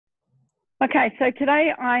Okay, so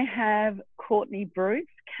today I have Courtney Bruce,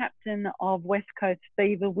 captain of West Coast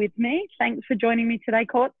Fever, with me. Thanks for joining me today,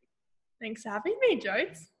 Court. Thanks for having me,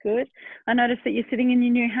 Jodes. Good. I noticed that you're sitting in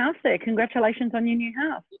your new house there. Congratulations on your new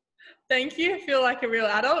house. Thank you. I feel like a real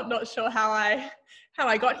adult. Not sure how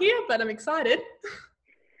I got here, but I'm excited.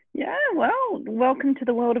 Yeah, well, welcome to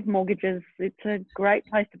the world of mortgages. It's a great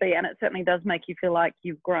place to be, and it certainly does make you feel like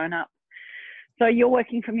you've grown up. So you're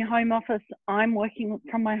working from your home office. I'm working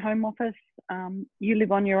from my home office. You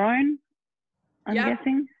live on your own, I'm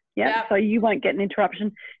guessing. Yeah. So you won't get an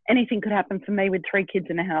interruption. Anything could happen for me with 3 kids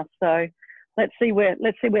in the house. So let's see where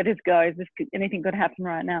this goes. Anything could happen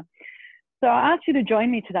right now. So I asked you to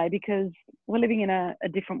join me today because we're living in a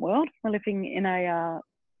different world. We're living in a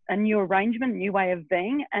new arrangement, new way of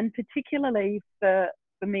being, and particularly for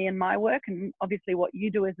me and my work, and obviously what you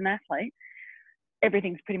do as an athlete,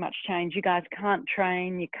 everything's pretty much changed. You guys can't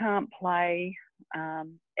train, you can't play,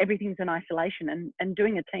 everything's in isolation, and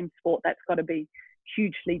doing a team sport, that's got to be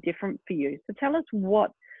hugely different for you. So tell us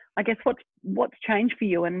what's changed for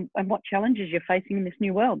you and what challenges you're facing in this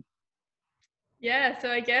new world. Yeah,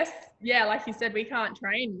 so I guess, like you said, we can't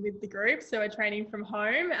train with the group, so we're training from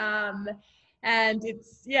home. And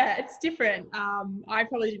it's different. I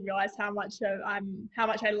probably didn't realize how much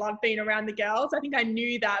I love being around the girls. I think I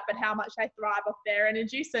knew that, but how much I thrive off their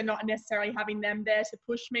energy. So not necessarily having them there to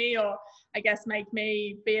push me or I guess make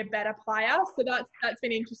me be a better player. So that's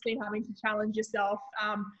been interesting, having to challenge yourself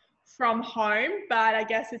from home. But I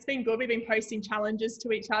guess it's been good. We've been posting challenges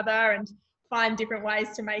to each other and find different ways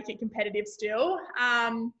to make it competitive still.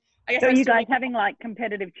 I guess. So are you guys having like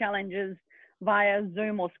competitive challenges via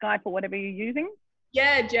Zoom or Skype or whatever you're using?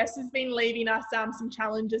 Yeah, Jess has been leaving us some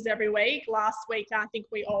challenges every week. Last week, I think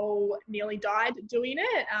we all nearly died doing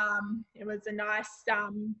it. It was a nice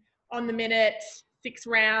on the minute, 6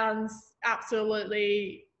 rounds,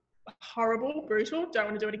 absolutely horrible, brutal. Don't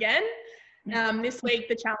want to do it again. This week,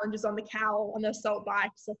 the challenge is on the cowl, on the assault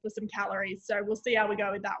bike, so for some calories. So we'll see how we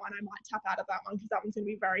go with that one. I might tap out of that one because that one's going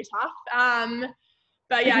to be very tough.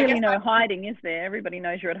 But yeah, there's really no hiding, is there? Everybody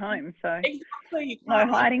knows you're at home, so exactly. No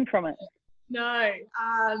hiding from it. No.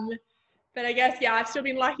 But I guess, I've still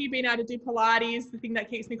been lucky being able to do Pilates, the thing that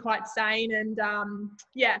keeps me quite sane. And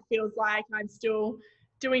it feels like I'm still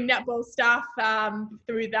doing netball stuff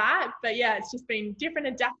through that. But it's just been different,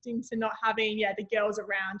 adapting to not having, the girls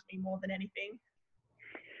around me more than anything.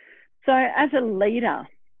 So as a leader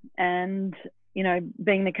and,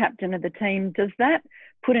 being the captain of the team, does that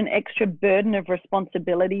put an extra burden of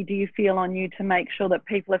responsibility, do you feel, on you to make sure that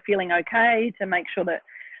people are feeling okay, to make sure that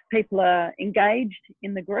people are engaged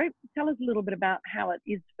in the group? Tell us a little bit about how it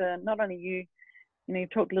is for not only you,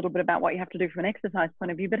 you've talked a little bit about what you have to do from an exercise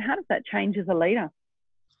point of view, but how does that change as a leader?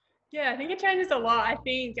 Yeah, I think it changes a lot. I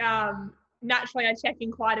think naturally I check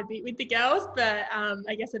in quite a bit with the girls, but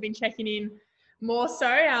I guess I've been checking in more so.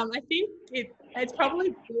 I think it's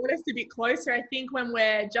probably brought us a bit closer. I think when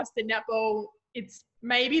we're just at netball, it's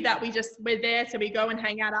maybe that we're there, so we go and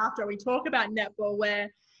hang out after, we talk about netball, where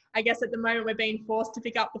I guess at the moment we're being forced to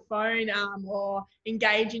pick up the phone or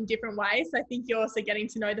engage in different ways. So I think you're also getting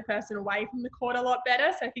to know the person away from the court a lot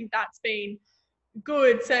better. So I think that's been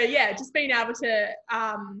good. So just being able to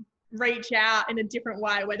reach out in a different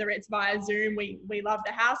way, whether it's via Zoom. We love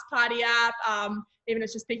the house party app, even if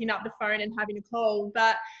it's just picking up the phone and having a call.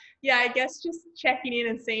 But I guess just checking in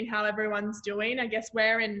and seeing how everyone's doing. I guess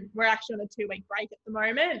we're actually on a 2-week break at the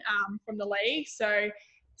moment from the league. So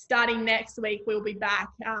starting next week, we'll be back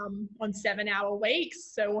on 7-hour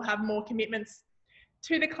weeks. So we'll have more commitments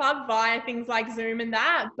to the club via things like Zoom and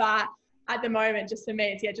that. But at the moment, just for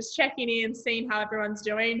me, it's just checking in, seeing how everyone's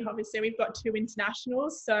doing. Obviously, we've got 2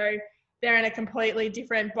 internationals, so they're in a completely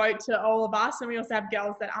different boat to all of us. And we also have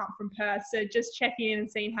girls that aren't from Perth. So just checking in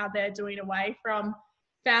and seeing how they're doing away from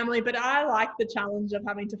family. But I like the challenge of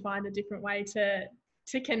having to find a different way to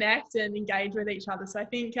connect and engage with each other. So I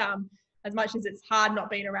think as much as it's hard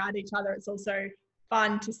not being around each other, it's also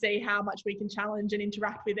fun to see how much we can challenge and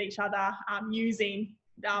interact with each other using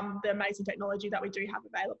the amazing technology that we do have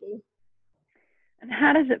available. And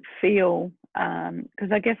how does it feel?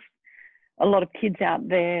 Because I guess a lot of kids out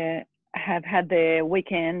there have had their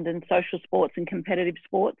weekend and social sports and competitive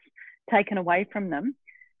sports taken away from them.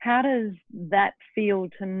 How does that feel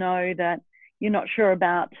to know that you're not sure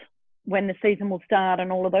about when the season will start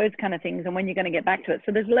and all of those kind of things and when you're going to get back to it?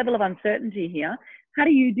 So there's a level of uncertainty here. How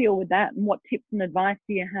do you deal with that, and what tips and advice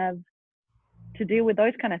do you have to deal with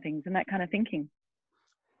those kind of things and that kind of thinking?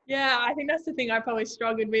 Yeah, I think that's the thing I probably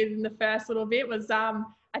struggled with in the first little bit was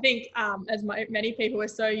I think as many people, we're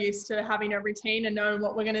so used to having a routine and knowing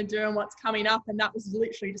what we're going to do and what's coming up, and that was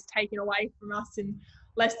literally just taken away from us in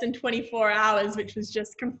less than 24 hours, which was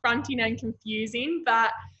just confronting and confusing.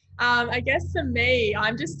 But I guess for me,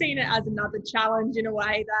 I'm just seeing it as another challenge in a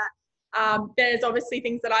way that there's obviously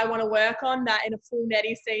things that I want to work on that in a full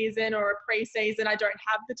netty season or a pre-season I don't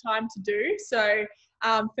have the time to do. So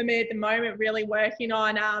for me at the moment, really working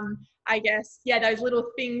on, I guess, those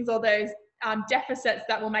little things or those deficits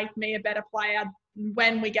that will make me a better player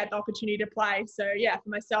when we get the opportunity to play. So for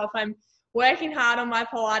myself, I'm working hard on my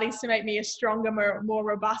Pilates to make me a stronger, more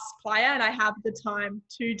robust player, and I have the time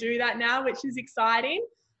to do that now, which is exciting.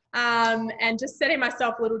 And just setting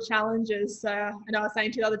myself little challenges. So I know I was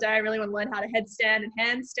saying to you the other day, I really want to learn how to headstand and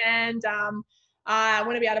handstand. I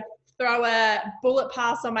want to be able to throw a bullet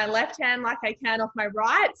pass on my left hand like I can off my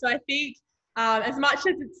right. So I think as much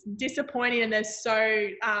as it's disappointing and there's so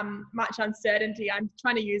much uncertainty, I'm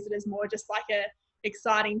trying to use it as more just like a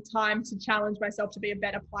exciting time to challenge myself to be a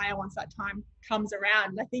better player once that time comes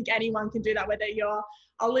around. I think anyone can do that, whether you're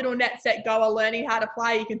a little net set goer learning how to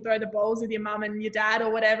play, you can throw the balls with your mum and your dad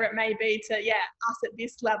or whatever it may be, to us at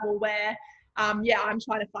this level where I'm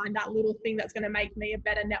trying to find that little thing that's going to make me a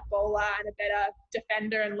better netballer and a better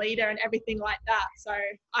defender and leader and everything like that. So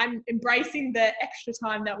I'm embracing the extra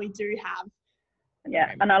time that we do have.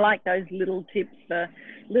 Yeah, and I like those little tips for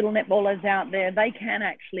little netballers out there. They can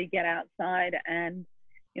actually get outside and,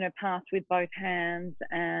 pass with both hands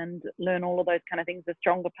and learn all of those kind of things, the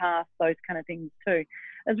stronger pass, those kind of things too,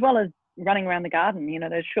 as well as running around the garden.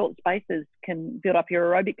 Those short spaces can build up your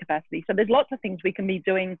aerobic capacity. So there's lots of things we can be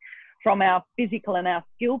doing from our physical and our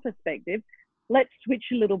skill perspective. Let's switch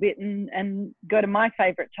a little bit and go to my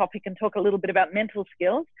favorite topic and talk a little bit about mental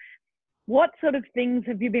skills. What sort of things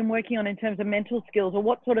have you been working on in terms of mental skills, or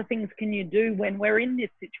what sort of things can you do when we're in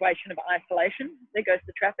this situation of isolation? There goes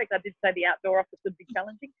the traffic. I did say the outdoor office would be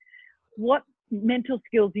challenging. What mental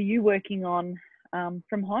skills are you working on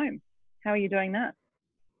from home? How are you doing that?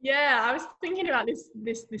 Yeah, I was thinking about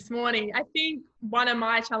this morning. I think one of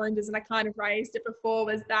my challenges, and I kind of raised it before,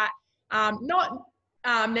 was that not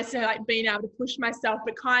necessarily like being able to push myself,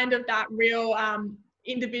 but kind of that real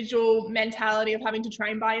individual mentality of having to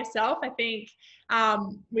train by yourself. I think I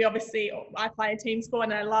play a team sport,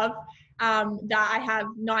 and I love that I have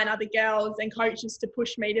 9 other girls and coaches to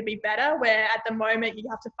push me to be better, where at the moment you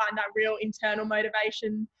have to find that real internal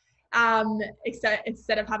motivation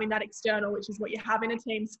instead of having that external, which is what you have in a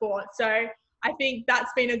team sport. So I think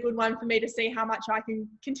that's been a good one for me to see how much I can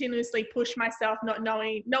continuously push myself, not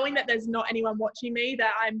knowing that there's not anyone watching me,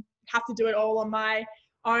 that I have to do it all on my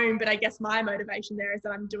own. But I guess my motivation there is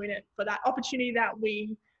that I'm doing it for that opportunity that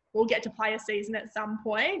we will get to play a season at some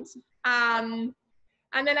point.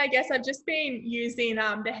 And then I guess I've just been using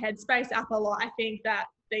the Headspace app a lot. I think that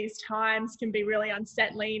these times can be really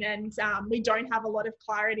unsettling, and we don't have a lot of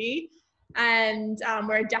clarity, and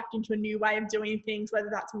we're adapting to a new way of doing things, whether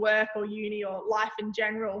that's work or uni or life in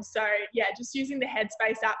general. So just using the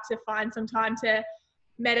Headspace app to find some time to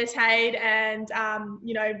meditate and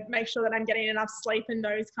make sure that I'm getting enough sleep and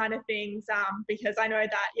those kind of things, because I know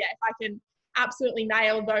that if I can absolutely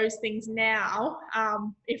nail those things now,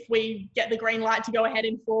 if we get the green light to go ahead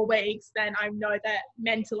in 4 weeks, then I know that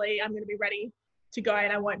mentally I'm going to be ready to go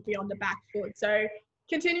and I won't be on the back foot. So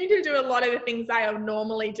continuing to do a lot of the things I would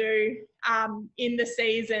normally do in the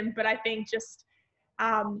season, but I think just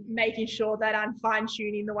making sure that I'm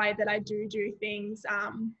fine-tuning the way that I do things,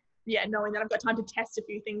 knowing that I've got time to test a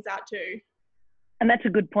few things out too. And that's a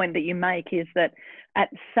good point that you make, is that at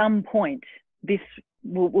some point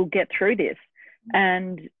we'll get through this,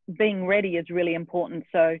 and being ready is really important.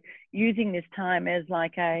 So using this time as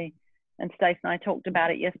like and Stace and I talked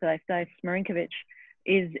about it yesterday, Stace Marinkovic,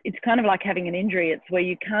 it's kind of like having an injury. It's where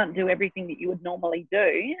you can't do everything that you would normally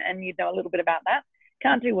do, and you know a little bit about that.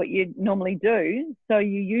 Can't do what you normally do. So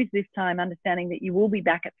you use this time understanding that you will be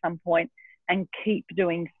back at some point, and keep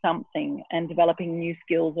doing something and developing new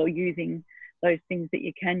skills or using those things that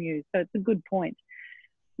you can use. So it's a good point.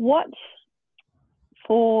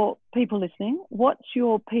 For people listening, what's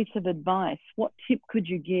your piece of advice? What tip could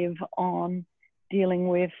you give on dealing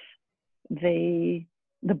with the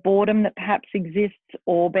boredom that perhaps exists,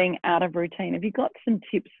 or being out of routine? Have you got some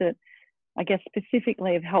tips that I guess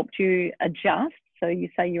specifically have helped you adjust? So you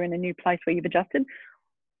say you're in a new place where you've adjusted.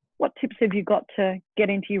 What tips have you got to get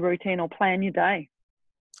into your routine or plan your day?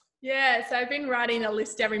 Yeah, so I've been writing a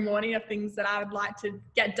list every morning of things that I would like to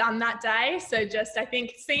get done that day. So just, I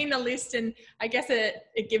think, seeing the list, and I guess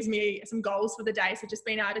it gives me some goals for the day. So just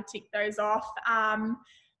being able to tick those off.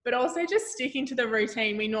 But also just sticking to the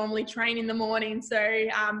routine. We normally train in the morning, so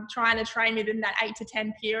trying to train within that 8 to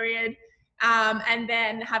 10 period, and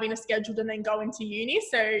then having a schedule and then go into uni.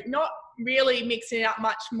 So not really mixing it up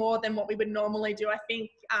much more than what we would normally do. I think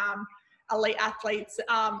elite athletes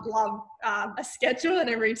love a schedule and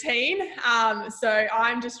a routine. So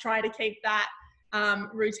I'm just trying to keep that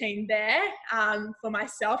routine there for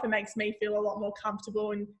myself. It makes me feel a lot more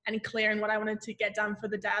comfortable and clear in what I wanted to get done for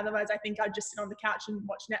the day. Otherwise, I think I'd just sit on the couch and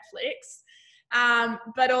watch Netflix.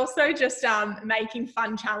 But also just making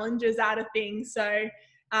fun challenges out of things. So,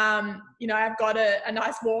 I've got a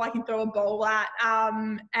nice wall I can throw a ball at,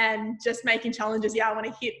 and just making challenges. I want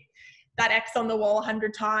to hit that X on the wall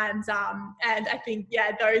 100 times. And I think,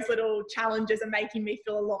 those little challenges are making me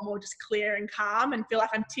feel a lot more just clear and calm and feel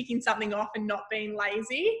like I'm ticking something off and not being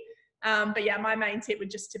lazy. But my main tip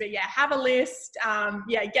would just to be, have a list,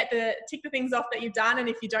 tick the things off that you've done. And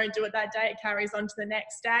if you don't do it that day, it carries on to the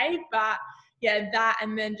next day. But that,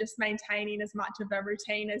 and then just maintaining as much of a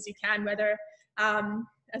routine as you can, whether,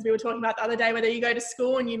 as we were talking about the other day, whether you go to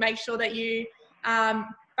school and you make sure that you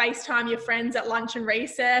FaceTime your friends at lunch and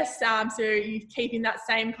recess. So you're keeping that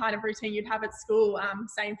same kind of routine you'd have at school.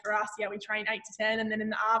 Same for us. We train 8 to 10 and then in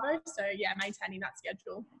the Arvo. So maintaining that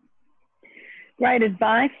schedule. Great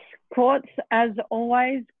advice, Courts. As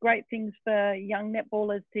always, great things for young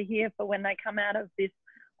netballers to hear for when they come out of this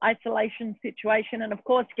isolation situation. And of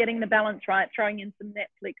course, getting the balance right, throwing in some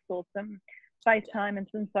Netflix or some FaceTime and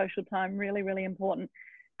some social time, really, really important.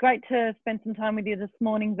 Great to spend some time with you this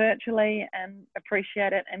morning virtually, and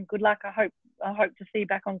appreciate it, and good luck. I hope to see you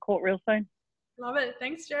back on court real soon. Love it.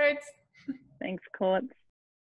 Thanks, Jared. Thanks, Courts.